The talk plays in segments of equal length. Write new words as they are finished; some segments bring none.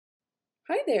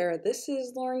Hi there, this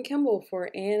is Lauren Kimball for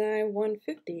ANI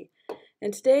 150,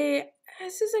 and today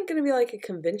this isn't going to be like a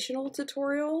conventional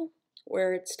tutorial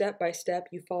where it's step by step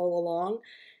you follow along.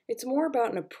 It's more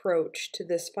about an approach to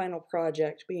this final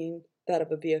project being that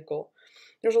of a vehicle.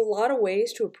 There's a lot of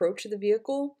ways to approach the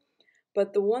vehicle,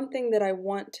 but the one thing that I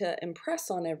want to impress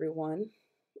on everyone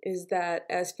is that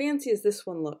as fancy as this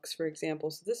one looks, for example,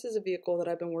 so this is a vehicle that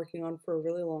I've been working on for a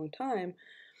really long time.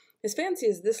 As fancy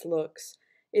as this looks,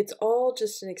 it's all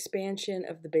just an expansion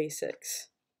of the basics.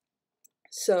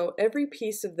 So every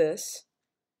piece of this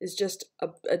is just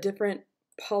a different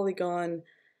polygon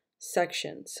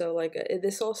section. So like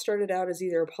this all started out as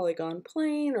either a polygon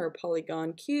plane or a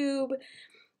polygon cube,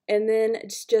 and then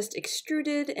it's just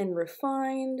extruded and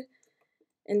refined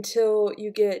until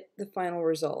you get the final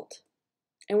result.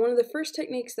 And one of the first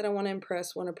techniques that I want to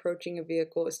impress when approaching a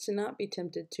vehicle is to not be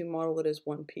tempted to model it as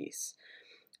one piece.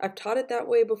 I've taught it that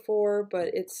way before, but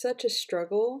it's such a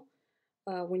struggle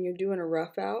when you're doing a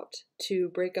rough out to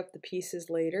break up the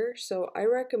pieces later. So I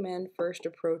recommend first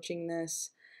approaching this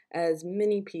as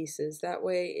mini pieces. That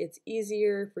way it's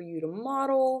easier for you to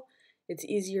model, it's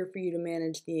easier for you to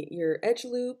manage your edge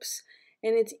loops,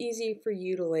 and it's easy for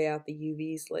you to lay out the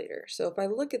UVs later. So if I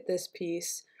look at this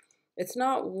piece, it's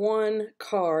not one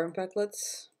car. In fact,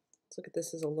 let's look at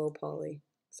this as a low poly,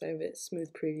 so I have a smooth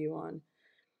preview on.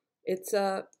 It's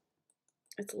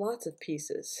lots of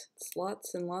pieces. It's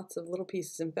lots and lots of little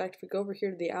pieces. In fact, if we go over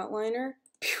here to the outliner,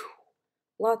 phew,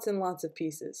 lots and lots of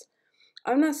pieces.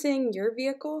 I'm not saying your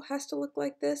vehicle has to look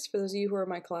like this for those of you who are in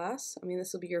my class. I mean,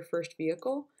 this will be your first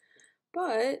vehicle.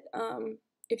 But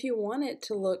if you want it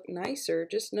to look nicer,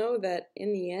 just know that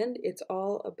in the end, it's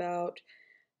all about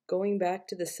going back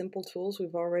to the simple tools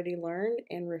we've already learned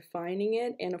and refining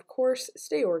it. And of course,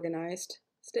 stay organized.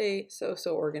 Stay so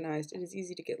organized. It is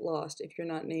easy to get lost if you're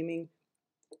not naming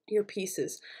your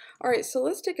pieces. All right, so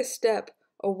let's take a step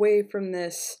away from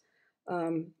this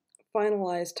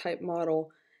finalized type model,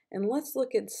 and let's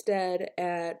look instead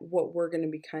at what we're going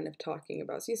to be kind of talking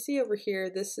about. So you see over here,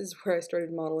 this is where I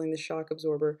started modeling the shock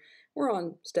absorber. We're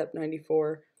on step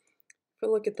 94. If we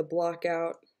look at the block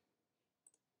out,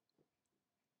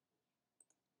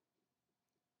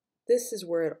 this is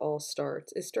where it all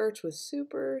starts. It starts with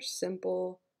super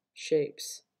simple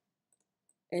shapes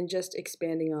and just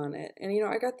expanding on it. And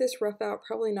I got this rough out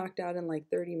probably knocked out in like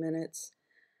 30 minutes.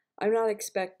 I'm not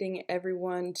expecting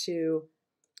everyone to,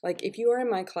 like, if you are in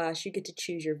my class, you get to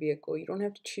choose your vehicle. You don't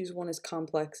have to choose one as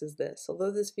complex as this.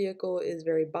 Although this vehicle is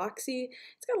very boxy,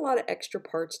 it's got a lot of extra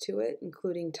parts to it,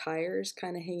 including tires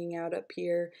kind of hanging out up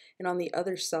here. And on the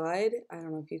other side, I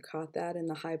don't know if you caught that in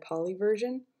the high poly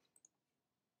version,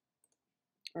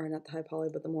 or not the high poly,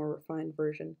 but the more refined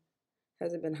version.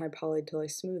 Hasn't been high poly till I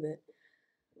smooth it.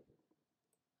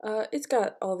 It's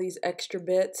got all these extra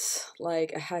bits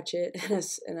like a hatchet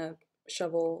and a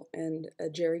shovel and a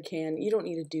jerry can. You don't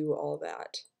need to do all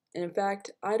that. And in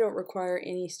fact, I don't require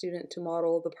any student to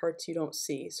model the parts you don't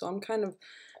see. So I'm kind of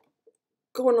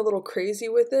going a little crazy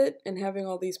with it and having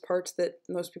all these parts that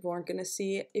most people aren't going to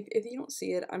see. If you don't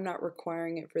see it, I'm not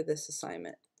requiring it for this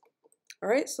assignment. All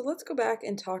right, so let's go back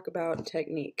and talk about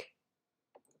technique.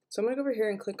 So I'm going to go over here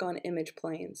and click on image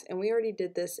planes, and we already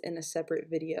did this in a separate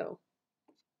video.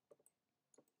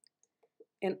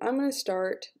 And I'm going to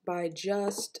start by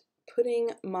just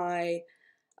putting my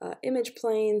image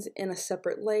planes in a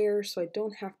separate layer so I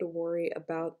don't have to worry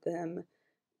about them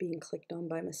being clicked on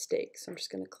by mistake. So I'm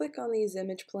just going to click on these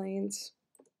image planes.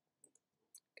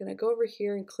 I'm going to go over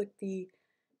here and click the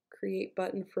create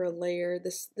button for a layer.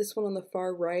 This one on the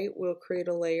far right will create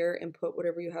a layer and put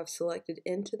whatever you have selected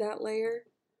into that layer.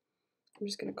 I'm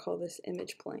just going to call this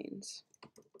image planes.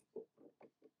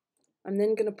 I'm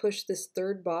then going to push this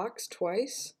third box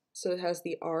twice so it has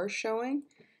the R showing.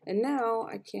 And now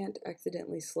I can't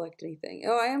accidentally select anything.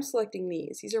 Oh, I am selecting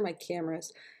these. These are my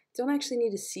cameras. I don't actually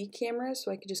need to see cameras,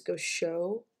 so I can just go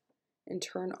show and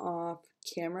turn off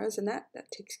cameras, and that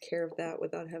takes care of that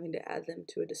without having to add them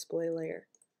to a display layer.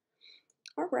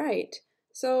 All right,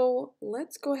 so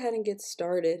let's go ahead and get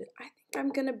started. I think I'm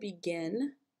going to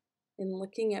begin in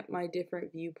looking at my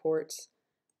different viewports.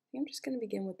 I'm just going to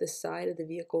begin with the side of the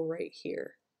vehicle right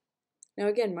here. Now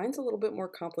again, mine's a little bit more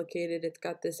complicated. It's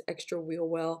got this extra wheel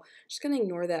well. I'm just going to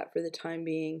ignore that for the time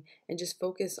being and just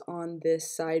focus on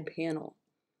this side panel.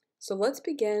 So let's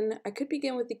begin. I could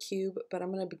begin with the cube, but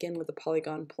I'm going to begin with the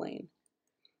polygon plane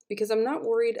because I'm not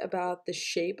worried about the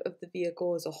shape of the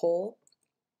vehicle as a whole.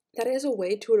 That is a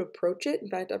way to approach it. In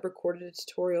fact, I've recorded a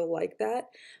tutorial like that,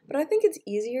 but I think it's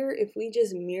easier if we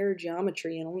just mirror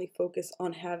geometry and only focus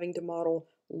on having to model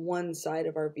one side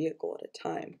of our vehicle at a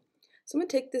time. So I'm going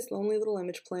to take this lonely little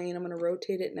image plane, I'm going to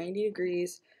rotate it 90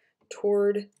 degrees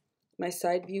toward my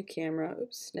side view camera.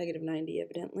 Oops, negative 90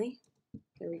 evidently.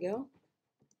 There we go.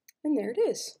 And there it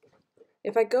is.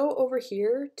 If I go over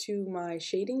here to my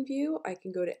shading view, I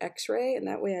can go to X-ray, and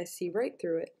that way I see right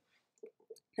through it.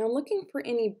 Now I'm looking for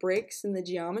any breaks in the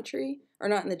geometry, or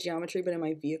not in the geometry, but in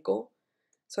my vehicle.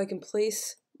 So I can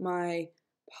place my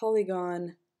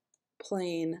polygon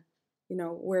plane, you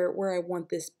know, where I want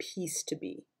this piece to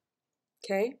be.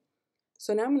 Okay?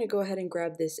 So now I'm going to go ahead and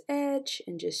grab this edge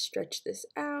and just stretch this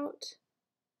out.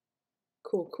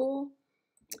 Cool, cool.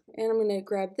 And I'm going to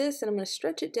grab this and I'm going to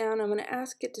stretch it down. I'm going to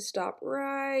ask it to stop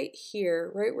right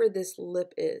here, right where this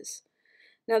lip is.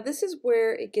 Now this is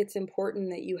where it gets important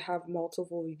that you have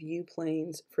multiple view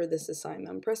planes for this assignment.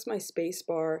 I'm going to press my space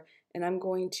bar and I'm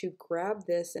going to grab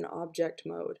this in object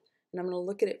mode and I'm going to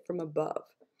look at it from above.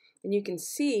 And you can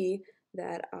see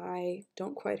that I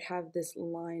don't quite have this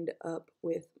lined up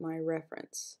with my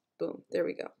reference. Boom, there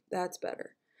we go. That's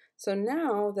better. So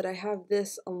now that I have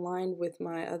this aligned with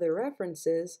my other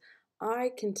references, I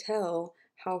can tell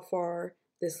how far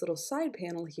this little side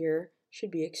panel here should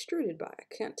be extruded by.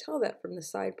 I can't tell that from the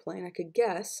side plane. I could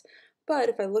guess, but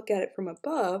if I look at it from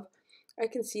above, I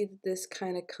can see that this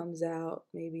kind of comes out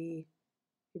maybe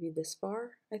this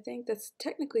far, I think. That's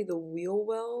technically the wheel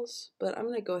wells, but I'm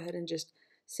going to go ahead and just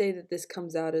say that this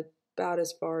comes out about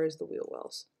as far as the wheel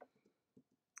wells,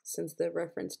 since the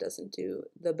reference doesn't do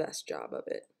the best job of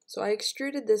it. So I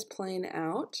extruded this plane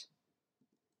out,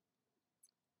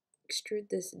 extrude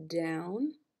this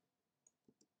down,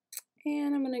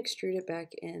 and I'm going to extrude it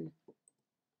back in.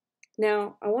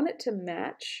 Now I want it to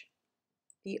match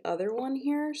the other one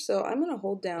here, so I'm going to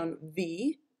hold down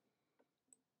V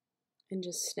and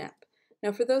just snap.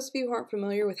 Now for those of you who aren't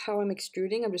familiar with how I'm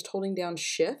extruding, I'm just holding down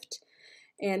Shift,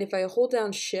 and if I hold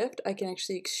down Shift, I can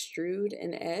actually extrude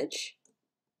an edge.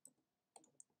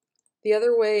 The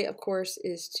other way, of course,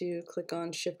 is to click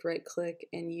on Shift right click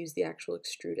and use the actual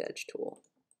extrude edge tool.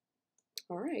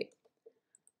 All right,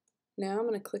 now I'm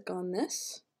going to click on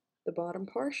this, the bottom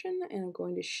portion, and I'm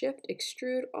going to Shift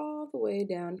extrude all the way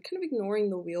down, kind of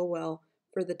ignoring the wheel well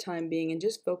for the time being and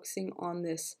just focusing on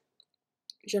this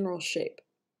general shape.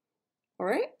 All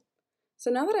right, so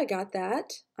now that I got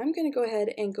that, I'm going to go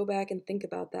ahead and go back and think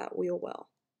about that wheel well.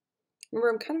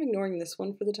 Remember, I'm kind of ignoring this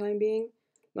one for the time being.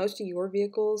 Most of your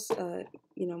vehicles,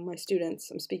 you know, my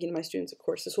students, I'm speaking to my students, of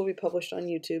course, this will be published on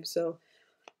YouTube, so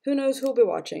who knows who will be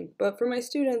watching. But for my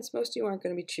students, most of you aren't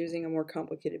going to be choosing a more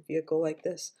complicated vehicle like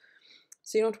this,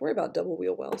 so you don't have to worry about double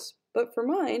wheel wells. But for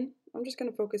mine, I'm just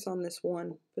going to focus on this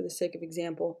one for the sake of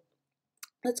example.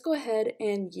 Let's go ahead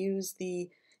and use the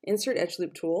Insert Edge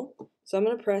Loop tool. So I'm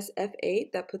going to press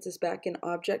F8, that puts us back in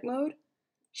object mode.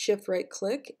 Shift right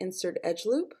click, Insert Edge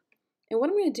Loop. And what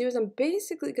I'm going to do is I'm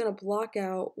basically going to block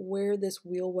out where this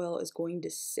wheel well is going to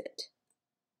sit.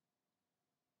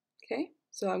 Okay,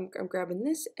 so I'm grabbing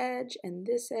this edge, and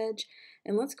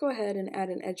let's go ahead and add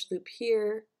an edge loop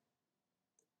here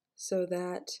so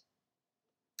that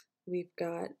we've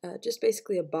got just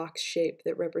basically a box shape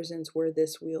that represents where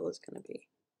this wheel is going to be.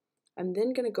 I'm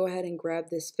then going to go ahead and grab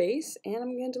this face and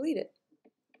I'm going to delete it.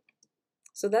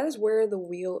 So that is where the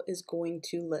wheel is going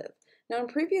to live. Now in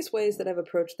previous ways that I've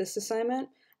approached this assignment,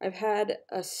 I've had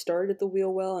a start at the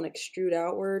wheel well and extrude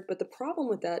outward, but the problem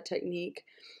with that technique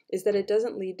is that it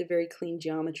doesn't lead to very clean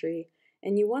geometry,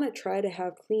 and you want to try to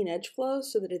have clean edge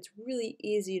flows so that it's really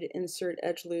easy to insert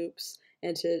edge loops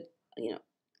and to, you know,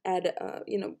 add,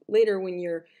 later when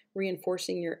you're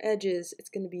reinforcing your edges, it's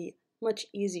going to be much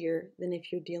easier than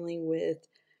if you're dealing with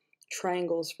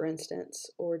triangles, for instance,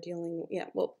 or dealing,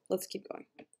 well, let's keep going.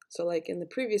 So like in the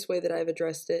previous way that I've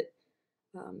addressed it,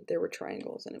 there were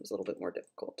triangles and it was a little bit more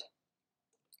difficult.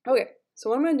 Okay, so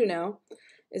what I'm going to do now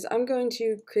is I'm going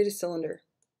to create a cylinder,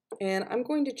 and I'm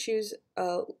going to choose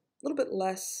a little bit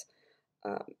less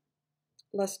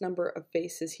number of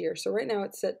faces here. So right now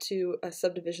it's set to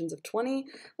subdivisions of 20.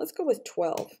 Let's go with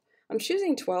 12. I'm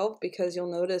choosing 12 because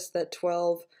you'll notice that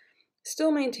 12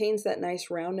 still maintains that nice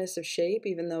roundness of shape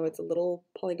even though it's a little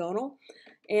polygonal,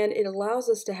 and it allows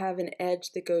us to have an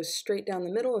edge that goes straight down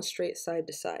the middle and straight side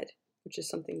to side, which is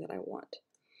something that I want.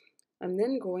 I'm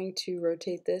then going to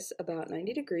rotate this about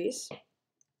 90 degrees,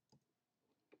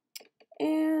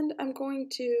 and I'm going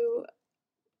to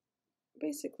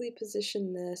basically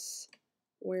position this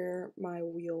where my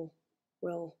wheel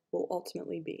will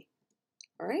ultimately be.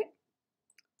 All right.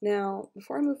 Now,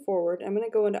 before I move forward, I'm going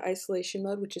to go into isolation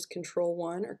mode, which is Control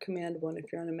 1 or Command 1 if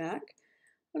you're on a Mac.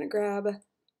 I'm going to grab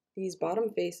these bottom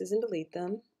faces and delete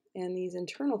them, and these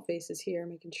internal faces here,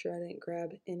 making sure I didn't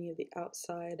grab any of the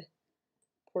outside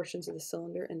portions of the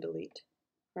cylinder, and delete.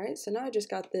 Right, so now I just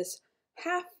got this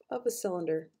half of a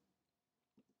cylinder.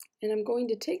 And I'm going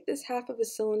to take this half of a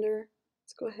cylinder.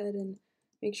 Let's go ahead and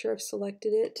make sure I've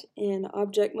selected it in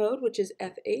object mode, which is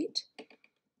F8.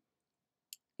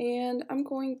 And I'm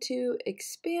going to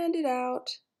expand it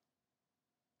out,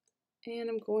 and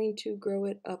I'm going to grow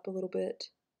it up a little bit.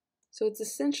 So it's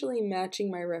essentially matching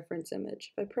my reference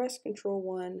image. If I press Control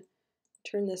 1,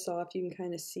 turn this off, you can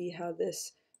kind of see how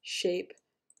this shape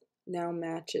now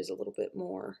matches a little bit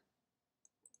more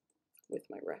with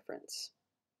my reference.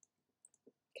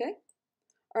 Okay?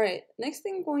 All right, next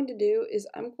thing I'm going to do is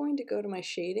I'm going to go to my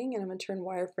shading and I'm going to turn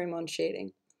wireframe on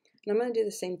shading. And I'm going to do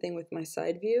the same thing with my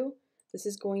side view. This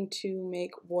is going to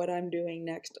make what I'm doing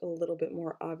next a little bit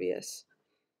more obvious.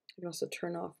 I can also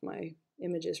turn off my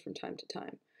images from time to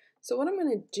time. So what I'm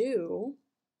going to do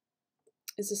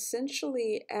is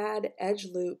essentially add edge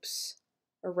loops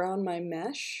around my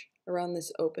mesh, around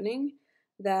this opening,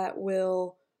 that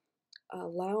will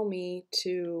allow me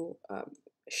to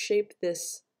shape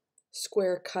this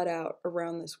square cutout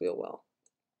around this wheel well.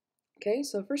 Okay,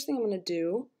 so first thing I'm going to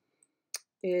do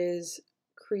is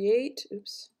create,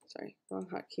 oops, sorry, wrong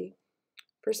hotkey.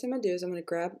 First thing I'm going to do is I'm going to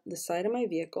grab the side of my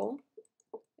vehicle,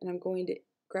 and I'm going to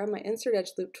grab my insert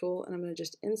edge loop tool, and I'm going to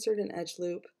just insert an edge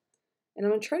loop, and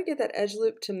I'm going to try to get that edge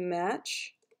loop to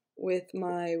match with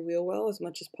my wheel well as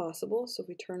much as possible. So if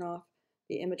we turn off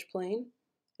the image plane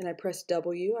and I press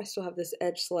W, I still have this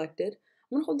edge selected.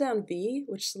 I'm going to hold down V,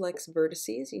 which selects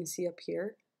vertices. You can see up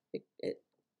here, it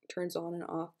turns on and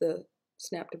off the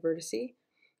snap to vertice.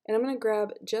 And I'm going to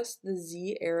grab just the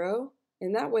Z arrow,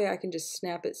 and that way I can just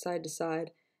snap it side to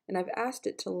side. And I've asked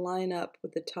it to line up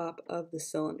with the top of the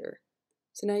cylinder.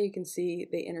 So now you can see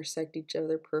they intersect each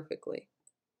other perfectly.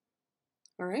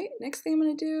 All right, next thing I'm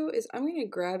going to do is I'm going to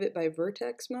grab it by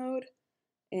vertex mode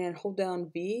and hold down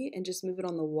V and just move it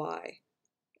on the Y.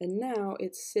 And now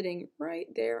it's sitting right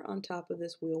there on top of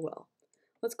this wheel well.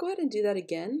 Let's go ahead and do that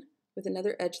again with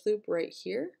another edge loop right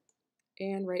here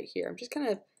and right here. I'm just kind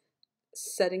of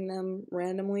setting them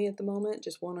randomly at the moment,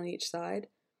 just one on each side.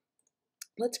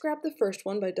 Let's grab the first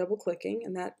one by double clicking,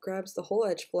 and that grabs the whole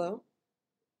edge flow.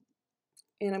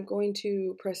 And I'm going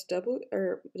to press W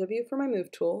for my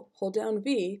move tool, hold down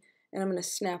V, and I'm going to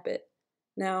snap it.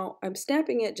 Now I'm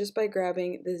snapping it just by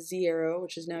grabbing the Z arrow,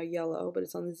 which is now yellow, but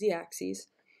it's on the Z axis.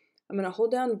 I'm going to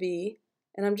hold down V,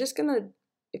 and I'm just going to,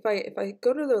 if I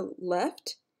go to the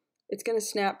left, it's going to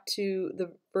snap to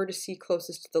the vertice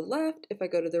closest to the left. If I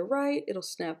go to the right, it'll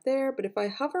snap there. But if I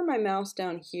hover my mouse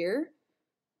down here,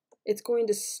 it's going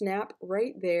to snap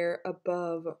right there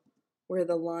above where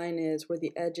the line is, where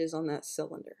the edge is on that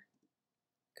cylinder.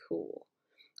 Cool.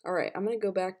 All right, I'm going to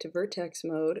go back to vertex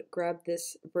mode, grab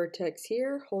this vertex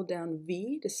here, hold down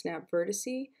V to snap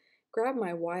vertice, grab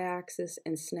my y-axis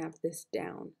and snap this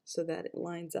down so that it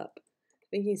lines up. I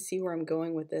think you can see where I'm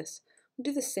going with this. I'll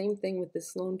do the same thing with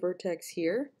this lone vertex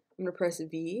here. I'm going to press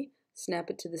V, snap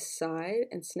it to the side,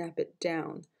 and snap it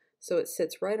down so it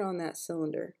sits right on that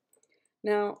cylinder.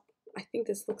 Now, I think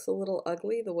this looks a little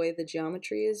ugly the way the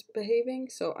geometry is behaving,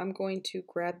 so I'm going to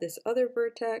grab this other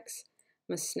vertex,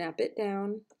 I'm going to snap it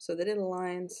down so that it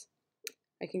aligns.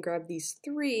 I can grab these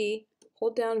three,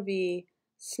 hold down V,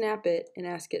 snap it, and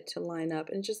ask it to line up,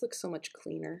 and it just looks so much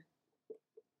cleaner.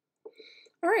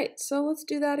 Alright, so let's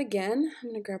do that again.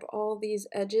 I'm going to grab all these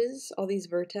edges, all these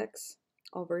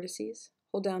all vertices,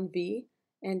 hold down V,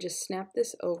 and just snap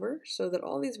this over so that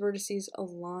all these vertices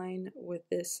align with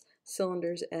this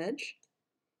cylinder's edge.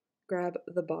 Grab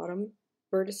the bottom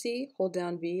vertice, hold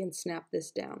down V, and snap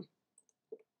this down.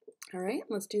 Alright,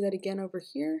 let's do that again over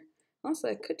here. Also,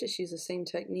 I could just use the same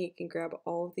technique and grab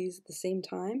all of these at the same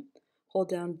time, hold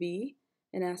down V,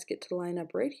 and ask it to line up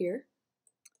right here.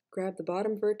 Grab the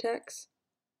bottom vertex,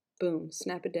 boom,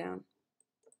 snap it down.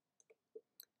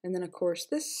 And then of course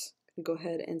this, go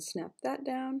ahead and snap that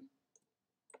down.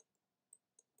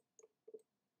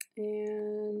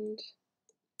 And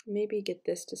maybe get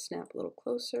this to snap a little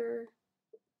closer.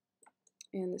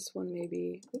 And this one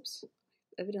maybe, oops,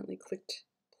 evidently clicked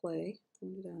play.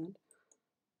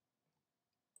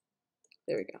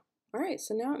 There we go. Alright,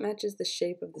 so now it matches the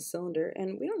shape of the cylinder,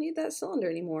 and we don't need that cylinder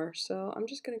anymore, so I'm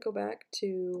just going to go back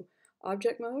to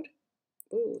object mode.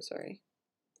 Ooh, sorry.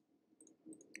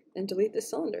 And delete the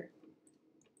cylinder.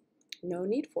 No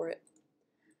need for it.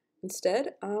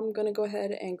 Instead, I'm going to go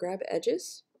ahead and grab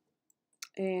edges,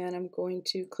 and I'm going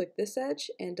to click this edge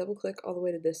and double click all the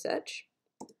way to this edge.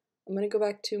 I'm going to go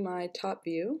back to my top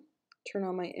view, turn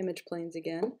on my image planes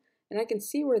again, and I can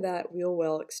see where that wheel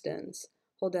well extends.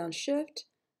 Hold down Shift,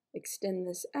 extend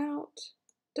this out.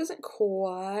 Doesn't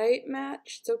quite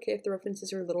match. It's okay if the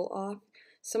references are a little off.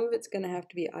 Some of it's going to have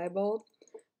to be eyeballed,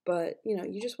 but you know,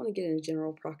 you just want to get in a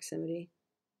general proximity.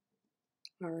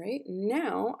 All right,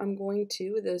 now I'm going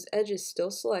to, with those edges still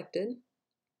selected,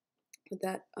 with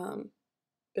that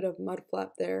bit of mud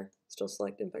flap there still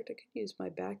selected. In fact, I could use my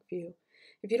back view.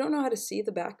 If you don't know how to see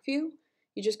the back view,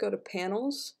 you just go to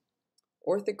Panels,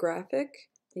 Orthographic,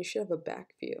 and you should have a back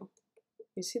view.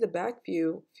 You see the back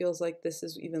view feels like this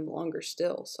is even longer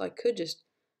still, so I could just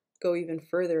go even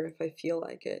further if I feel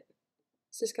like it.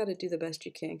 It's just got to do the best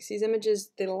you can. Because these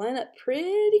images, they line up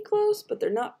pretty close, but they're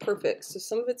not perfect, so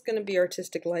some of it's going to be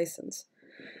artistic license.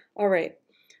 All right,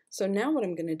 so now what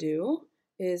I'm going to do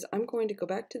is I'm going to go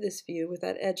back to this view with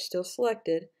that edge still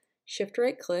selected, shift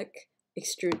right click,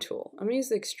 extrude tool. I'm going to use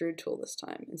the extrude tool this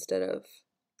time instead of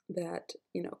that,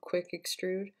 you know, quick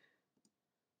extrude.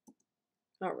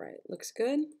 All right, looks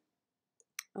good.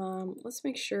 Let's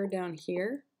make sure down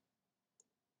here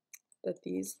that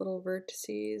these little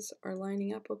vertices are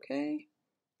lining up okay.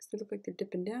 They look like they're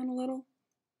dipping down a little.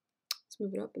 Let's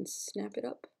move it up and snap it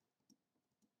up.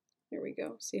 There we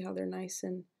go. See how they're nice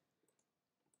and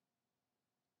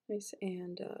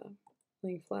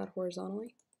laying flat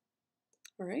horizontally.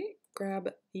 All right, grab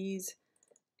these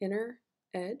inner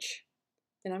edge,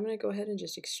 and I'm going to go ahead and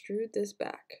just extrude this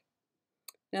back.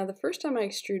 Now the first time I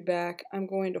extrude back, I'm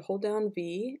going to hold down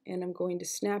V and I'm going to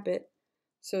snap it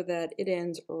so that it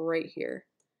ends right here.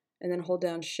 And then hold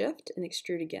down Shift and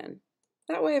extrude again.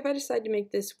 That way, if I decide to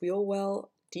make this wheel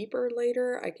well deeper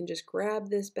later, I can just grab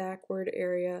this backward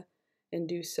area and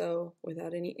do so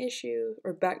without any issue,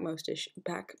 or backmost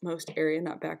area,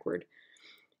 not backward.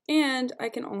 And I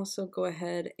can also go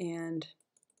ahead and,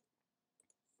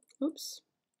 oops,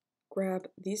 grab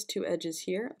these two edges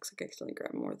here. Looks like I accidentally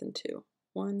grabbed more than two.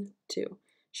 1, 2.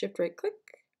 Shift right click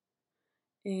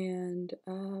and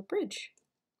bridge.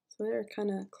 So there, kind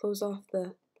of close off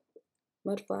the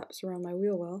mud flaps around my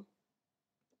wheel well.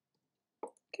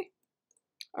 Okay.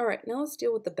 All right, now let's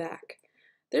deal with the back.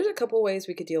 There's a couple ways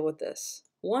we could deal with this.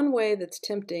 One way that's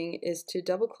tempting is to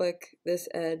double click this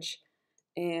edge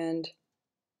and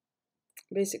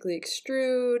basically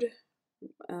extrude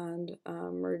and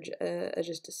merge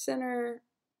edges to center,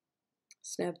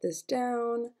 snap this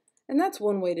down, and that's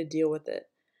one way to deal with it.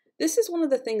 This is one of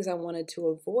the things I wanted to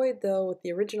avoid though with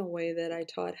the original way that I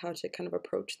taught how to kind of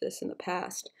approach this in the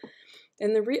past.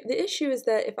 And the issue is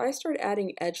that if I start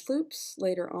adding edge loops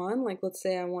later on, like let's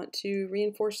say I want to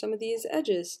reinforce some of these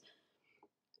edges,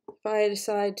 if I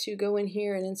decide to go in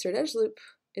here and insert edge loop,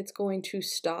 it's going to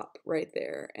stop right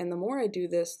there. And the more I do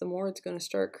this, the more it's going to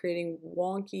start creating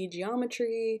wonky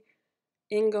geometry,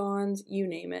 ingons, you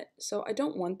name it. So I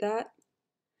don't want that.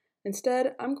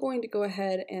 Instead, I'm going to go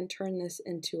ahead and turn this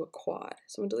into a quad.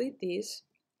 So I'm going to delete these.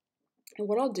 And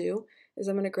what I'll do is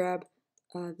I'm going to grab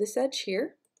this edge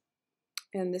here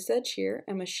and this edge here.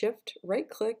 I'm going to shift right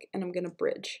click and I'm going to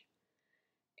bridge.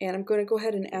 And I'm going to go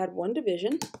ahead and add one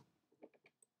division.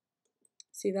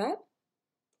 See that?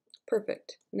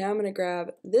 Perfect. Now I'm going to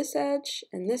grab this edge,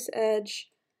 and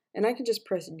I can just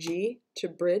press G to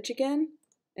bridge again,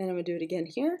 and I'm going to do it again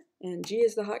here, and G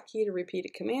is the hotkey to repeat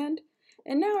a command,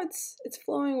 and now it's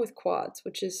flowing with quads,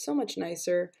 which is so much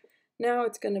nicer. Now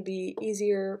it's going to be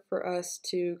easier for us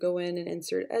to go in and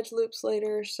insert edge loops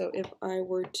later, so if I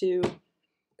were to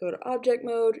go to object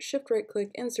mode, shift right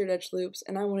click, insert edge loops,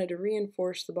 and I wanted to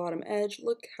reinforce the bottom edge,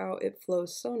 look how it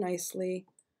flows so nicely.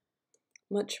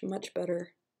 Much, much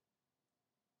better.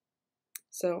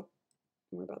 So,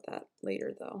 more about that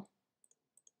later though.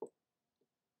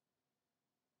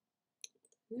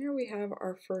 There we have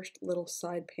our first little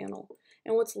side panel.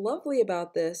 And what's lovely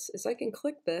about this is I can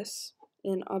click this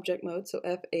in object mode, so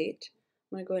F8.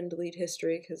 I'm going to go ahead and delete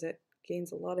history because it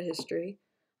gains a lot of history.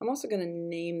 I'm also going to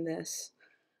name this.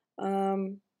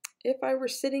 If I were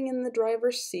sitting in the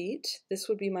driver's seat, this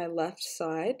would be my left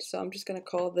side. So I'm just going to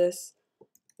call this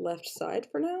left side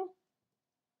for now.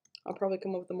 I'll probably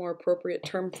come up with a more appropriate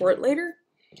term for it later.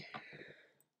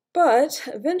 But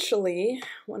eventually,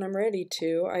 when I'm ready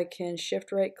to, I can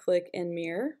shift right click and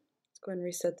mirror. Let's go ahead and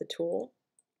reset the tool.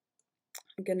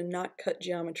 I'm going to not cut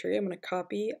geometry. I'm going to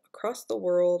copy across the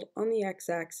world on the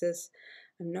x-axis.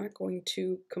 I'm not going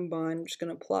to combine, I'm just going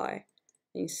to apply.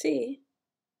 And you see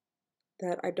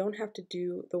that I don't have to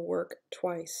do the work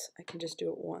twice. I can just do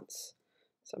it once.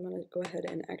 So I'm going to go ahead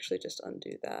and actually just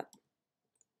undo that.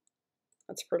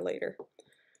 That's for later.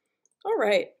 All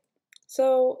right,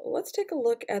 so let's take a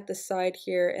look at the side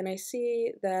here, and I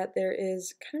see that there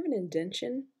is kind of an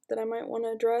indentation that I might want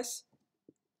to address.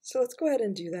 So let's go ahead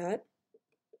and do that.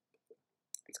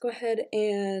 Let's go ahead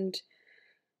and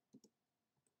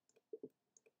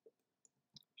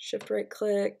shift right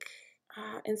click,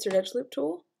 insert edge loop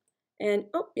tool. And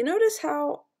oh, you notice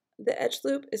how the edge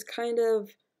loop is kind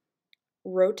of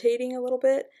rotating a little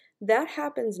bit. That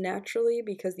happens naturally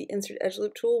because the Insert Edge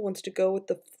Loop tool wants to go with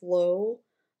the flow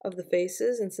of the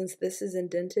faces, and since this is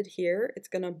indented here, it's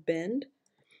going to bend.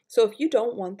 So if you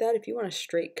don't want that, if you want a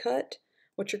straight cut,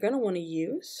 what you're going to want to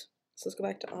use, so let's go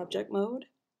back to object mode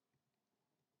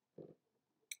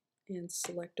and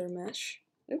select our mesh.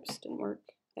 Oops, didn't work.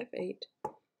 F8.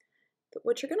 But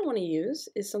what you're going to want to use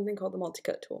is something called the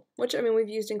multi-cut tool, which, I mean, we've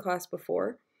used in class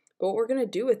before. But what we're going to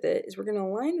do with it is we're going to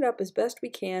line it up as best we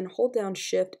can, hold down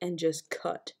shift, and just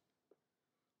cut.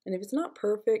 And if it's not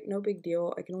perfect, no big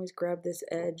deal. I can always grab this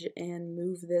edge and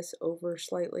move this over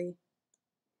slightly.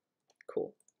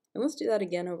 Cool. And let's do that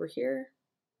again over here.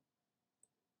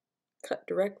 Cut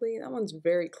directly. That one's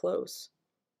very close.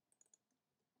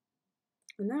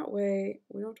 And that way,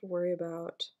 we don't have to worry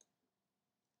about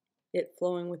it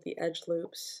flowing with the edge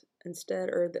loops instead,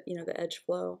 or the edge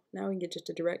flow. Now we can get just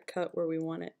a direct cut where we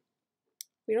want it.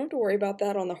 We don't have to worry about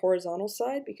that on the horizontal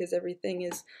side because everything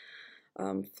is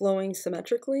flowing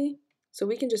symmetrically. So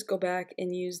we can just go back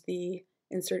and use the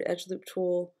Insert Edge Loop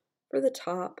tool for the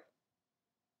top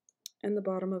and the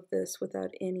bottom of this without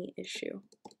any issue.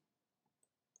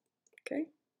 Okay,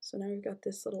 so now we've got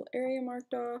this little area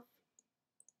marked off.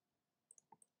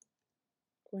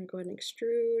 I'm going to go ahead and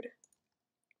extrude,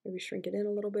 maybe shrink it in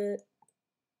a little bit,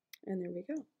 and there we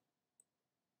go.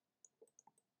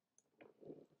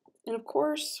 And of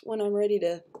course, when I'm ready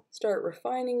to start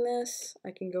refining this,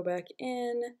 I can go back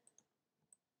in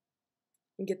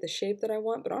and get the shape that I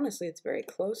want, but honestly, it's very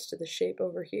close to the shape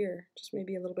over here. Just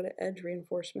maybe a little bit of edge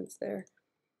reinforcements there.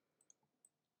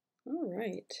 All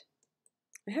right.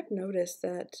 I have noticed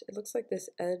that it looks like this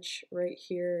edge right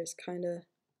here is kind of,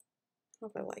 I don't know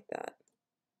if I like that.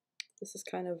 This is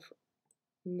kind of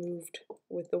moved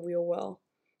with the wheel well.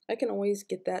 I can always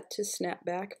get that to snap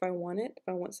back if I want it. If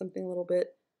I want something a little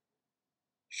bit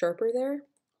sharper there,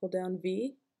 hold down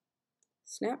V,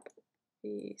 snap,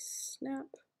 V, snap,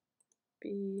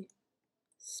 B,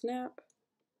 snap,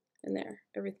 and there,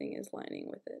 everything is lining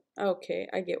with it. Okay,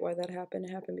 I get why that happened.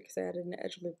 It happened because I added an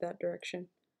edge loop that direction.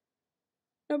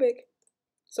 No big.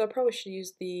 So I probably should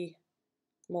use the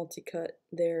multi-cut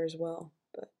there as well,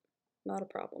 but not a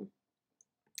problem.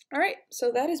 All right,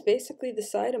 so that is basically the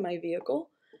side of my vehicle.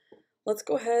 Let's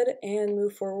go ahead and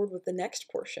move forward with the next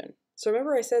portion. So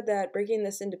remember I said that breaking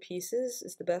this into pieces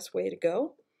is the best way to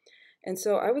go. And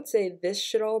so I would say this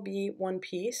should all be one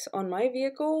piece. On my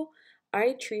vehicle,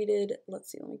 I treated,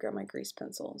 let's see, let me grab my grease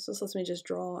pencil. So this lets me just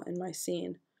draw in my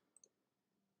scene.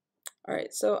 All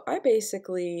right, so I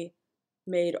basically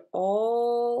made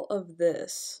all of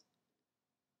this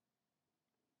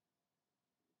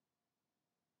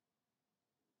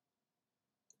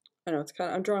I know it's kind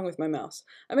of, I'm drawing with my mouse.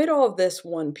 I made all of this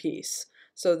one piece.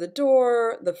 So the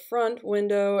door, the front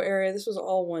window area, this was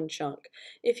all one chunk.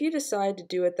 If you decide to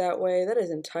do it that way, that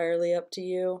is entirely up to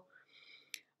you.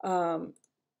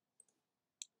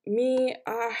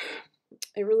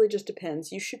 It really just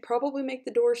depends. You should probably make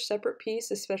the door a separate piece,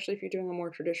 especially if you're doing a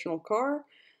more traditional car.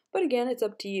 But again, it's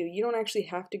up to you. You don't actually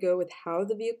have to go with how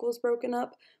the vehicle is broken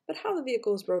up, but how the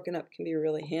vehicle is broken up can be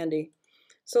really handy.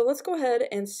 So let's go ahead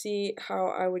and see how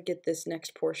I would get this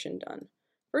next portion done.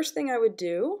 First thing I would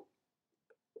do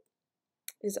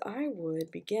is I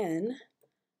would begin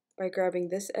by grabbing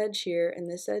this edge here and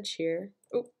this edge here.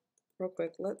 Oh, real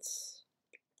quick,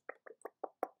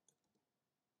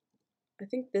 I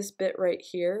think this bit right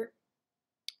here,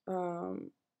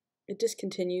 it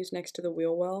discontinues next to the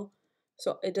wheel well,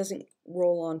 so it doesn't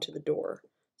roll onto the door.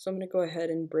 So I'm going to go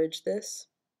ahead and bridge this.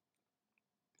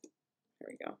 There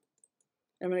we go.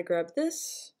 I'm going to grab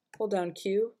this, hold down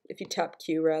Q, if you tap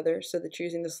Q rather, so that you're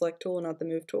using the select tool and not the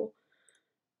move tool.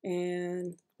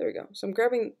 And there we go. So I'm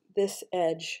grabbing this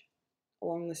edge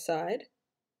along the side,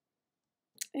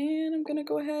 and I'm going to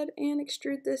go ahead and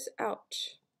extrude this out.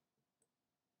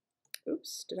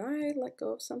 Oops, did I let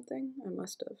go of something? I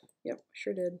must have. Yep,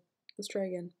 sure did. Let's try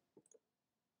again.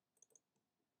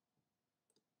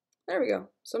 There we go.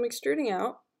 So I'm extruding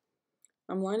out.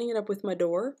 I'm lining it up with my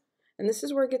door. And this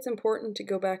is where it gets important to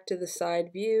go back to the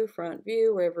side view, front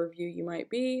view, wherever view you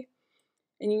might be.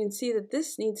 And you can see that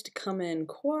this needs to come in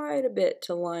quite a bit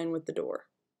to line with the door.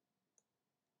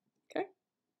 Okay?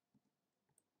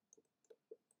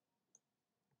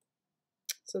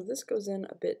 So this goes in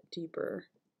a bit deeper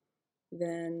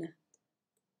than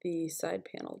the side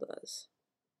panel does.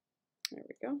 There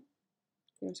we go.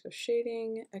 Let's go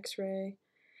shading, X-ray.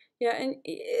 Yeah, and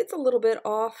it's a little bit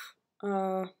off.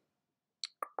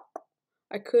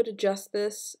 I could adjust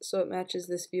this so it matches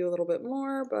this view a little bit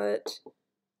more, but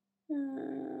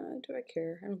do I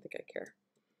care? I don't think I care.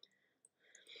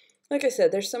 Like I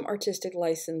said, there's some artistic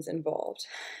license involved.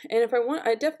 And if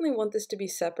I definitely want this to be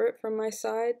separate from my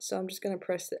side, so I'm just going to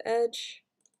press the edge.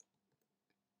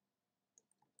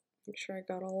 Make sure I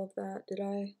got all of that. Did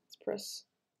I? Let's press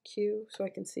Q so I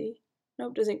can see.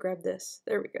 Nope, doesn't grab this.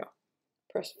 There we go.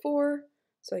 Press 4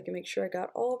 so I can make sure I got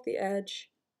all of the edge.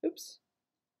 Oops.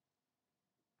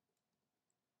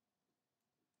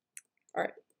 All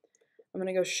right. I'm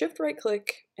going to go shift right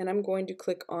click and I'm going to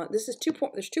click on, there's two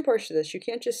parts to this. You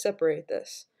can't just separate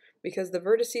this because the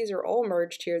vertices are all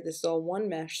merged here. This is all one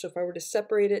mesh. So if I were to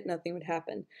separate it, nothing would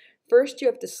happen. First, you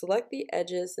have to select the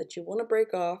edges that you want to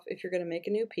break off if you're going to make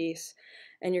a new piece,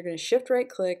 and you're going to shift right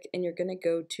click and you're going to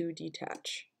go to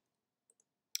detach.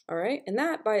 All right, and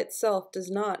that by itself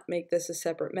does not make this a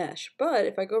separate mesh. But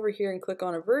if I go over here and click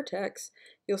on a vertex,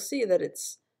 you'll see that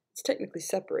it's technically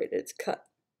separated, it's cut.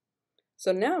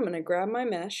 So now I'm going to grab my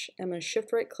mesh, I'm going to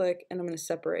shift right click, and I'm going to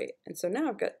separate. And so now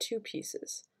I've got two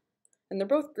pieces. And they're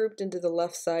both grouped into the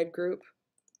left side group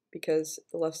because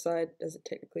the left side doesn't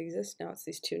technically exist. Now it's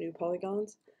these two new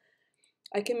polygons.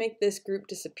 I can make this group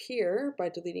disappear by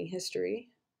deleting history.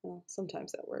 Well,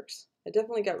 sometimes that works. I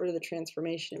definitely got rid of the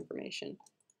transformation information.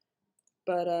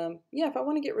 But yeah, if I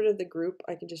want to get rid of the group,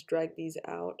 I can just drag these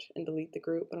out and delete the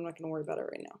group, but I'm not going to worry about it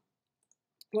right now.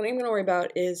 What I'm going to worry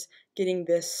about is getting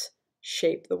this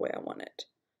shape the way I want it.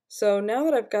 So now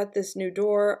that I've got this new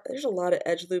door, there's a lot of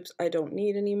edge loops I don't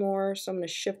need anymore. So I'm going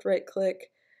to shift right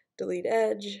click, delete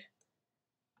edge,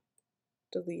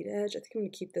 delete edge. I think I'm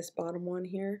going to keep this bottom one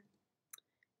here.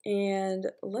 And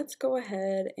let's go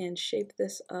ahead and shape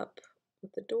this up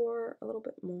with the door a little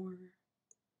bit more.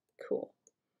 Cool.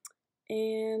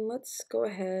 And let's go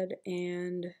ahead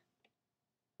and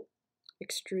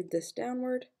extrude this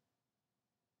downward.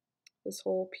 This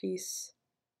whole piece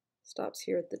stops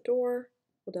here at the door.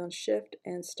 Hold down shift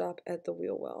and stop at the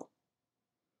wheel well.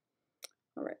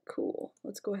 All right, cool.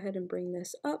 Let's go ahead and bring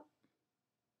this up.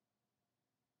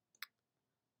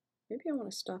 Maybe I want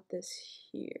to stop this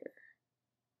here.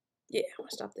 Yeah, I want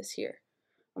to stop this here.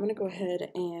 I'm going to go ahead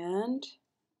and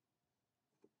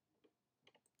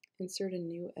insert a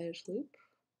new edge loop.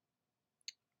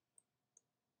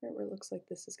 Right where it looks like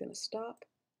this is going to stop.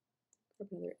 Grab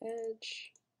another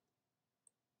edge.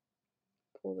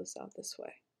 Pull this out this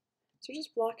way. So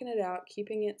just blocking it out,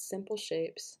 keeping it simple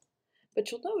shapes.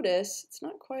 But you'll notice it's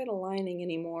not quite aligning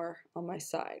anymore on my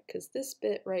side because this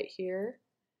bit right here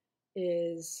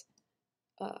is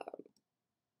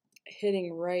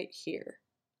hitting right here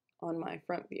on my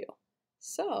front view.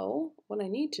 So what I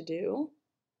need to do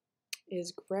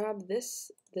is grab this,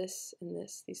 this, and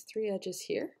this, these three edges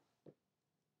here,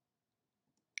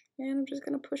 and I'm just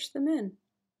going to push them in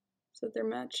so that they're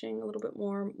matching a little bit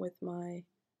more with my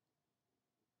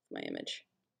image.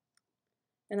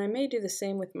 And I may do the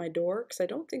same with my door because I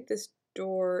don't think this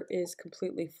door is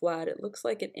completely flat. It looks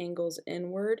like it angles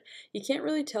inward. You can't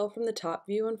really tell from the top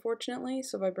view, unfortunately,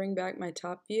 so if I bring back my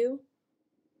top view,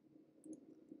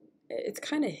 it's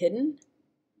kind of hidden,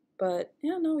 but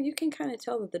yeah, no, you can kind of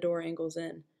tell that the door angles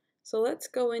in. So let's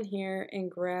go in here and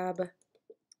grab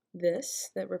this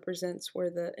that represents where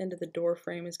the end of the door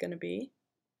frame is going to be,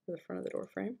 or the front of the door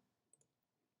frame.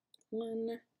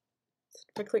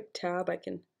 If I click tab, I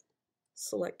can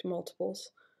select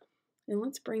multiples. And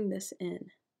let's bring this in.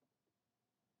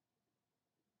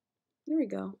 There we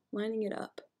go, lining it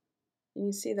up. And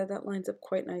you see that that lines up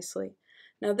quite nicely.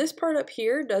 Now this part up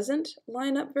here doesn't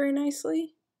line up very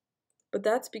nicely, but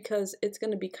that's because it's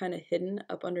going to be kind of hidden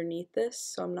up underneath this,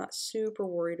 so I'm not super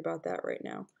worried about that right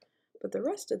now. But the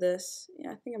rest of this,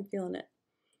 yeah, I think I'm feeling it.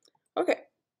 Okay,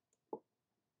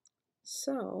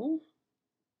 so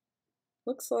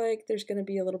looks like there's going to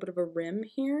be a little bit of a rim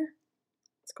here.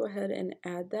 Let's go ahead and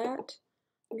add that.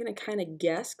 I'm going to kind of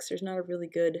guess because there's not a really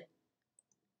good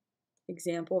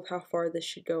example of how far this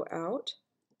should go out,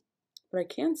 but I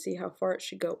can see how far it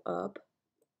should go up.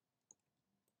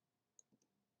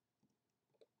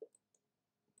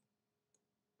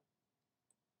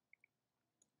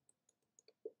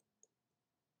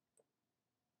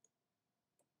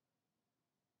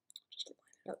 Just to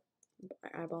line it up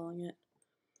by eyeballing it.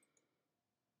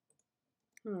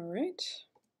 All right.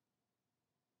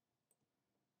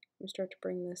 We start to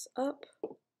bring this up.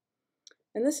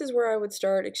 And this is where I would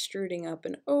start extruding up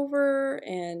and over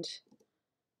and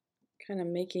kind of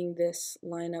making this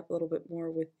line up a little bit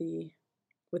more with the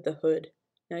hood.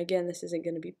 Now again, this isn't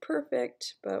going to be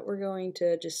perfect, but we're going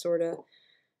to just sort of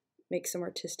make some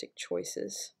artistic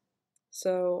choices.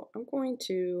 So I'm going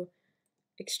to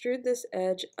extrude this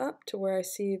edge up to where I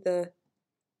see the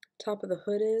top of the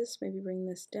hood is. Maybe bring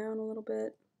this down a little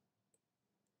bit.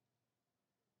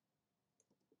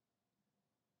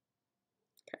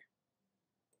 Okay.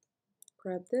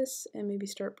 grab this and maybe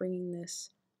start bringing this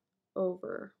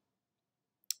over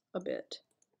a bit.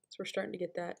 So we're starting to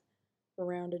get that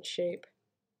rounded shape.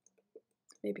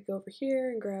 Maybe go over here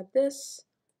and grab this,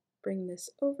 bring this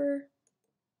over,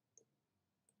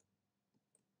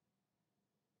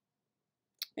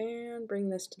 and bring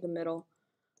this to the middle.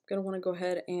 I'm going to want to go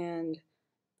ahead and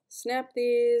snap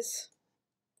these.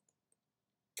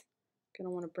 Going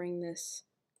to want to bring this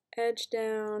edge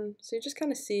down. So you just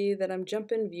kind of see that I'm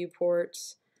jumping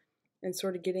viewports and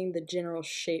sort of getting the general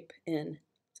shape in.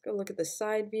 Let's go look at the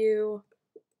side view.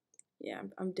 Yeah,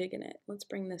 I'm digging it. Let's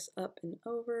bring this up and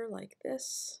over like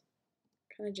this.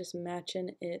 Kind of just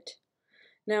matching it.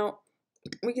 Now,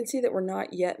 we can see that we're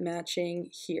not yet matching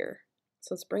here.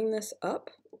 So let's bring this up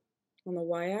on the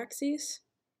y-axis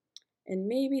and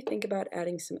maybe think about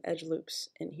adding some edge loops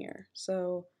in here.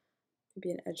 So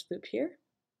maybe an edge loop here.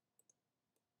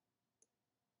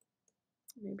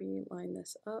 Maybe line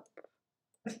this up,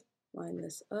 line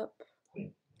this up.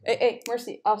 Hey,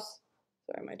 Mercy, us.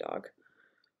 Sorry, my dog.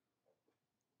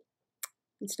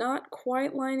 It's not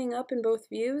quite lining up in both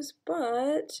views,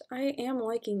 but I am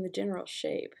liking the general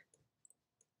shape.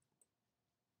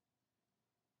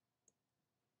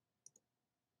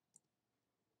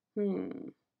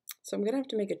 So I'm going to have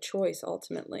to make a choice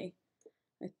ultimately.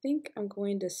 I think I'm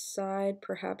going to side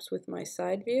perhaps with my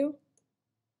side view.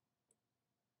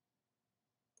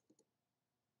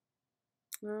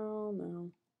 Oh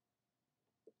no.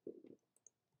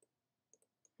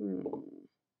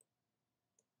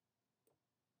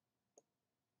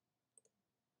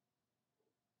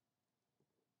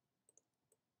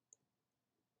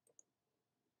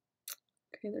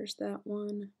 Okay, there's that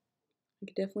one. I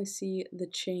can definitely see the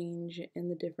change and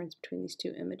the difference between these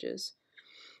two images.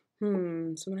 So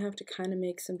I'm gonna have to kind of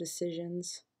make some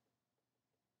decisions.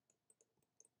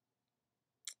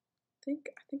 I think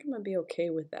I'm gonna be okay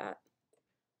with that.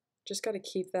 Just got to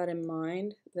keep that in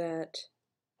mind that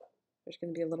there's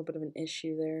gonna be a little bit of an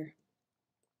issue there.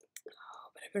 Oh,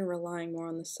 but I've been relying more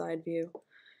on the side view.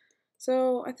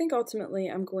 So I think ultimately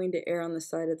I'm going to err on the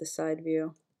side of the side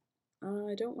view.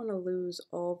 I don't want to lose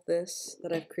all of this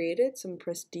that I've created, so I'm going to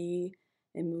press D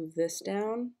and move this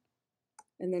down,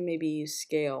 and then maybe use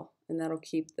scale, and that'll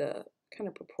keep the kind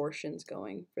of proportions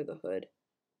going for the hood.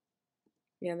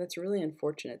 Yeah, that's really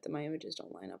unfortunate that my images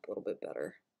don't line up a little bit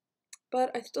better,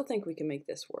 but I still think we can make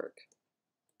this work.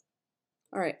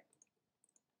 Alright,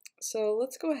 so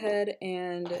let's go ahead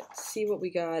and see what we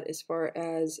got as far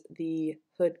as the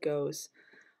hood goes.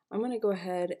 I'm going to go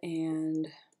ahead and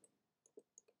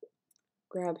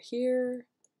grab here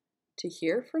to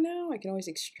here for now. I can always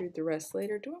extrude the rest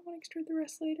later. Do I want to extrude the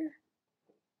rest later?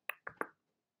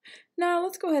 No,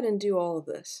 let's go ahead and do all of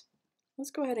this.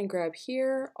 Let's go ahead and grab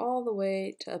here all the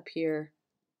way to up here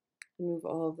and move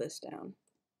all of this down.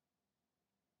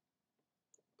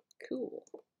 Cool.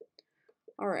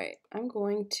 All right, I'm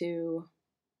going to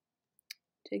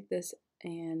take this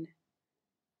and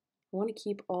I want to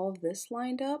keep all of this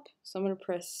lined up. So I'm going to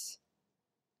press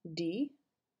D.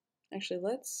 Actually,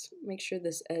 let's make sure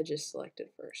this edge is selected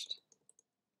first.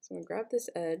 So I'm going to grab this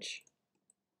edge.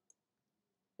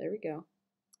 There we go.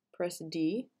 Press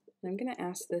D. And I'm going to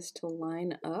ask this to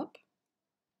line up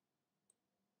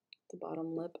the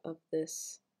bottom lip of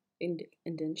this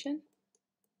indentation.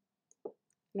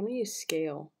 And I'm going to use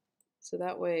scale. So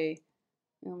that way,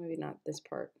 well, maybe not this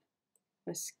part.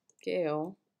 I'm going to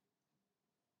scale,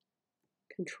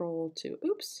 control to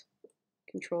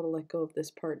let go of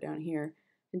this part down here.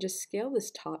 And just scale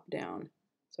this top down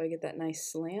so I get that nice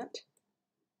slant.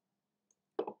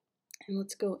 And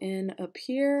let's go in up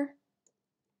here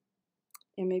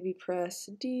and maybe press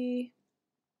D.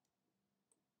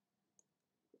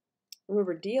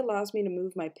 Remember, D allows me to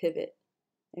move my pivot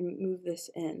and move this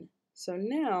in. So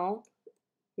now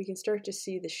we can start to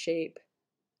see the shape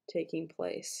taking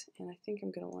place. And I think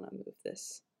I'm going to want to move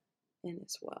this in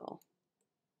as well.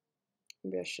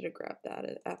 Maybe I should have grabbed that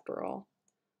after all.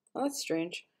 Oh, that's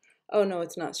strange. Oh, no,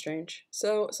 it's not strange.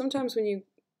 So sometimes when you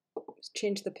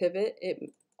change the pivot,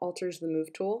 it alters the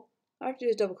move tool. I have to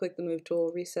just double click the move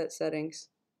tool, reset settings,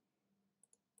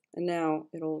 and now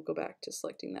it'll go back to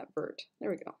selecting that vert. There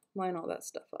we go. Line all that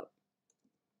stuff up.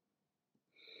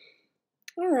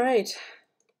 All right.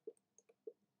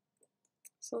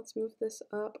 So let's move this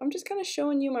up. I'm just kind of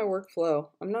showing you my workflow.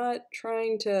 I'm not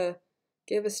trying to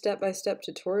give a step-by-step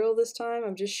tutorial this time.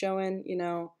 I'm just showing, you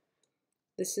know,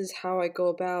 this is how I go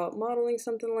about modeling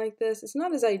something like this. It's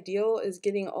not as ideal as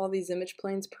getting all these image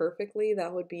planes perfectly.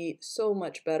 That would be so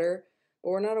much better, but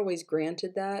we're not always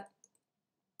granted that.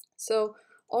 So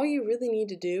all you really need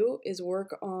to do is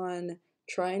work on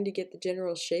trying to get the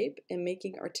general shape and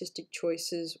making artistic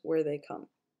choices where they come.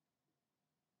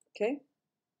 Okay?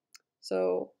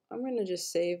 So I'm going to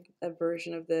just save a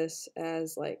version of this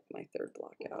as like my third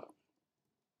block out.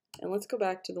 And let's go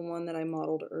back to the one that I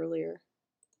modeled earlier.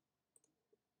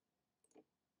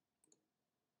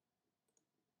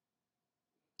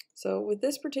 So with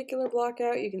this particular block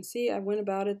out, you can see I went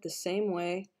about it the same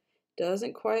way.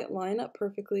 Doesn't quite line up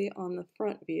perfectly on the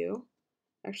front view.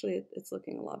 Actually, it's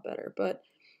looking a lot better. But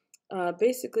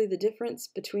basically the difference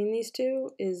between these two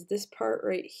is this part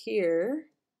right here.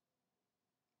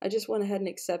 I just went ahead and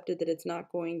accepted that it's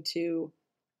not going to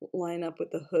line up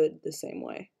with the hood the same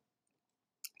way.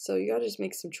 So you gotta just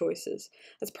make some choices.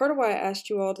 That's part of why I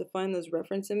asked you all to find those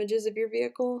reference images of your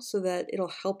vehicle so that it'll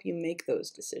help you make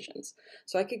those decisions.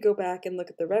 So I could go back and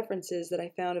look at the references that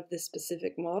I found of this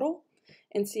specific model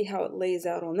and see how it lays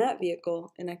out on that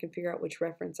vehicle, and I can figure out which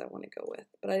reference I want to go with.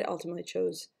 But I ultimately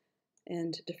chose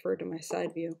and deferred to my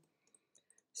side view.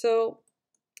 So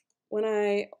when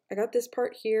I got this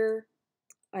part here,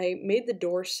 I made the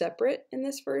door separate in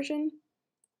this version.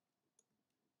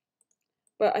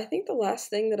 But I think the last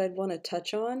thing that I'd want to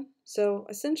touch on, so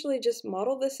essentially just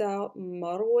model this out,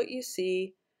 model what you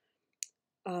see.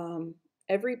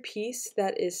 Every piece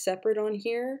that is separate on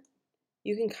here,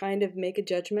 you can kind of make a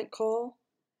judgment call.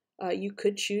 You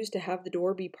could choose to have the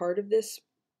door be part of this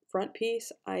front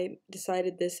piece. I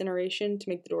decided this iteration to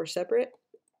make the door separate.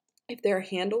 If there are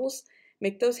handles,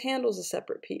 make those handles a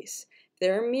separate piece. If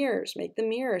there are mirrors, make the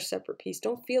mirror a separate piece.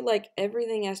 Don't feel like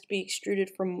everything has to be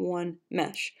extruded from one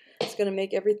mesh. It's going to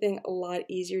make everything a lot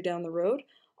easier down the road.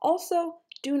 Also,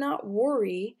 do not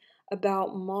worry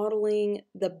about modeling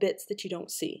the bits that you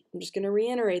don't see. I'm just going to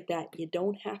reiterate that. You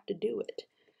don't have to do it.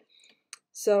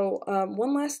 So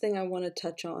one last thing I want to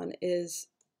touch on is,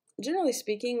 generally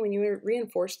speaking, when you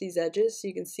reinforce these edges, so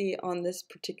you can see on this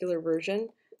particular version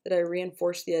that I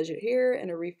reinforced the edge here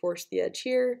and I reinforced the edge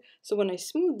here. So when I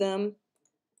smooth them,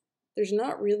 there's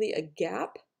not really a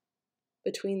gap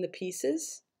between the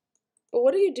pieces. But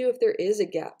what do you do if there is a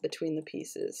gap between the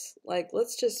pieces? Like,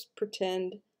 let's just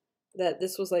pretend that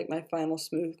this was like my final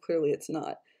smooth. Clearly it's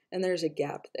not. And there's a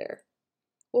gap there.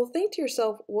 Well, think to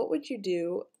yourself, what would you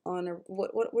do on a,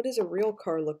 what does a real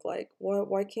car look like?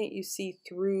 Why can't you see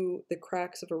through the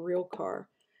cracks of a real car?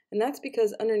 And that's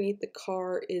because underneath the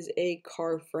car is a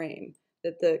car frame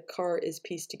that the car is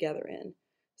pieced together in.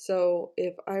 So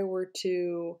if I were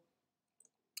to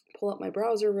pull up my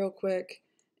browser real quick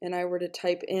and I were to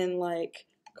type in like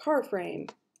car frame,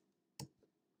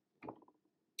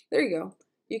 there you go.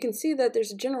 You can see that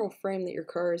there's a general frame that your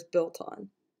car is built on.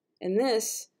 And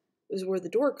this is where the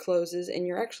door closes and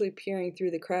you're actually peering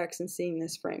through the cracks and seeing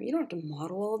this frame. You don't have to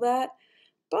model all that,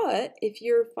 but if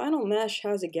your final mesh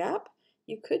has a gap,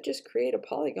 you could just create a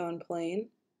polygon plane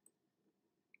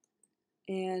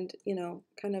and, you know,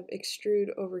 kind of extrude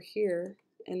over here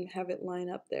and have it line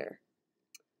up there.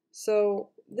 So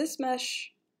this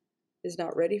mesh is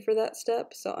not ready for that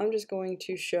step, so I'm just going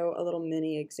to show a little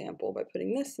mini example by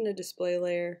putting this in a display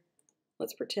layer.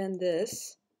 Let's pretend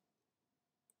this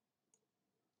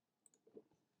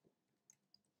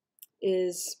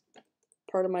is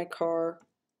part of my car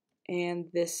and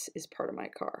this is part of my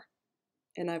car,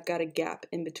 and I've got a gap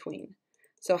in between.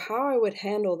 So how I would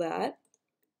handle that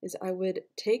is I would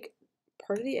take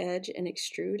part of the edge and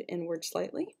extrude inward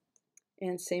slightly,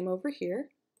 and same over here,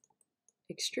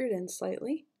 extrude in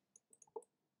slightly,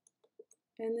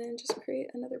 and then just create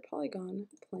another polygon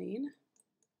plane.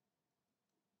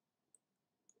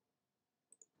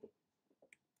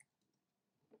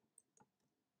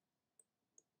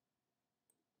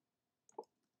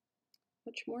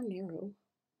 Much more narrow.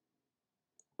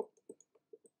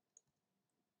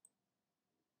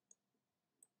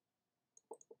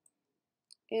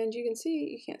 And you can see,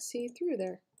 you can't see through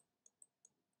there.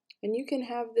 And you can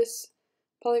have this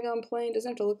polygon plane, doesn't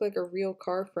have to look like a real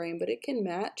car frame, but it can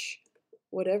match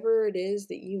whatever it is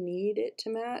that you need it to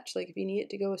match. Like if you need it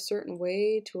to go a certain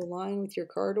way to align with your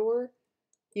car door,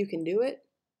 you can do it.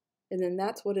 And then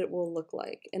that's what it will look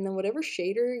like. And then whatever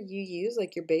shader you use,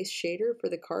 like your base shader for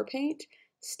the car paint,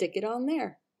 stick it on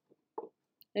there.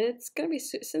 And it's going to be,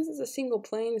 since it's a single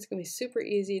plane, it's going to be super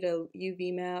easy to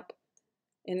UV map.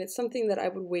 And it's something that I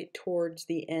would wait towards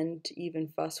the end to even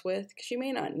fuss with, because you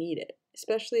may not need it.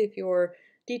 Especially if you're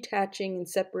detaching and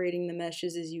separating the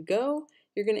meshes as you go,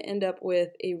 you're going to end up with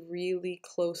a really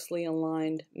closely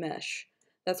aligned mesh.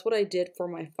 That's what I did for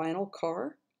my final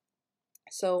car.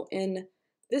 So in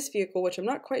this vehicle, which I'm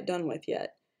not quite done with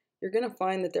yet, you're going to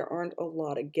find that there aren't a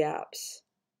lot of gaps.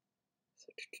 So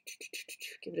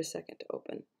give it a second to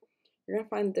open. You're going to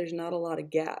find that there's not a lot of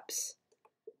gaps.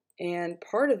 And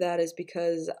part of that is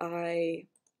because I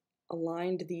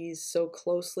aligned these so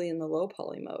closely in the low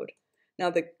poly mode. Now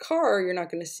the car, you're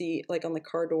not going to see like on the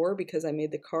car door because I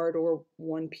made the car door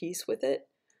one piece with it,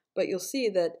 but you'll see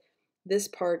that this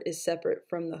part is separate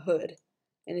from the hood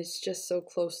and it's just so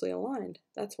closely aligned.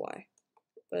 That's why.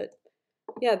 But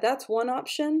yeah, that's one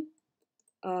option.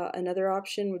 Another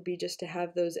option would be just to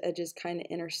have those edges kind of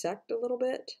intersect a little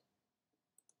bit.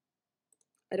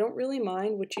 I don't really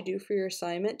mind what you do for your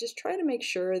assignment. Just try to make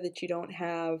sure that you don't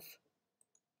have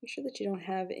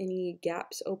any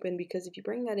gaps open, because if you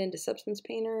bring that into Substance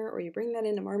Painter or you bring that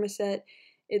into Marmoset,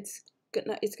 it's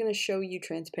gonna show you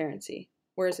transparency.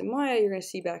 Whereas in Maya, you're gonna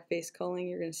see backface culling.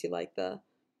 You're gonna see like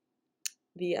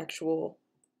the actual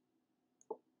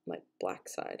like black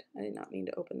side. I did not mean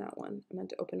to open that one. I meant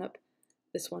to open up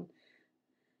this one.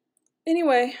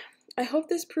 Anyway, I hope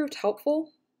this proved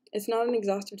helpful. It's not an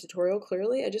exhaustive tutorial,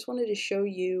 clearly. I just wanted to show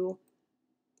you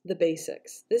the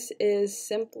basics. This is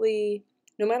simply,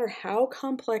 no matter how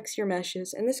complex your mesh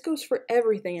is, and this goes for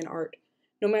everything in art,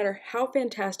 no matter how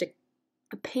fantastic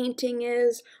a painting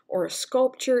is or a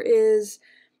sculpture is,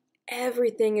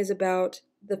 everything is about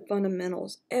the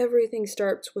fundamentals. Everything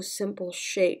starts with simple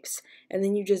shapes, and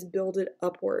then you just build it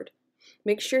upward.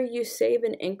 Make sure you save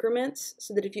in increments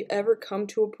so that if you ever come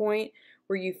to a point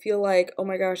where you feel like, oh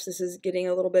my gosh, this is getting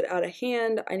a little bit out of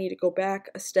hand, I need to go back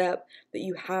a step, that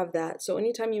you have that. So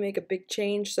anytime you make a big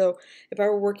change, so if I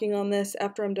were working on this,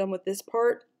 after I'm done with this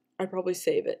part, I'd probably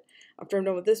save it. After I'm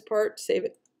done with this part, save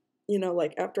it, you know,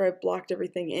 like after I've blocked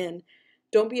everything in.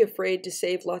 Don't be afraid to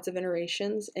save lots of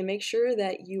iterations, and make sure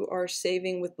that you are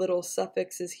saving with little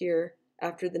suffixes here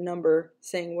after the number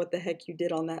saying what the heck you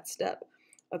did on that step.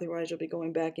 Otherwise, you'll be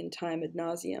going back in time ad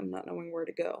nauseum, not knowing where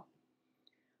to go.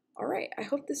 Alright, I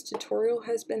hope this tutorial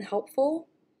has been helpful.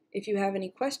 If you have any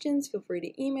questions, feel free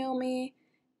to email me,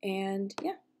 and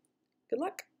yeah, good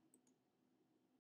luck.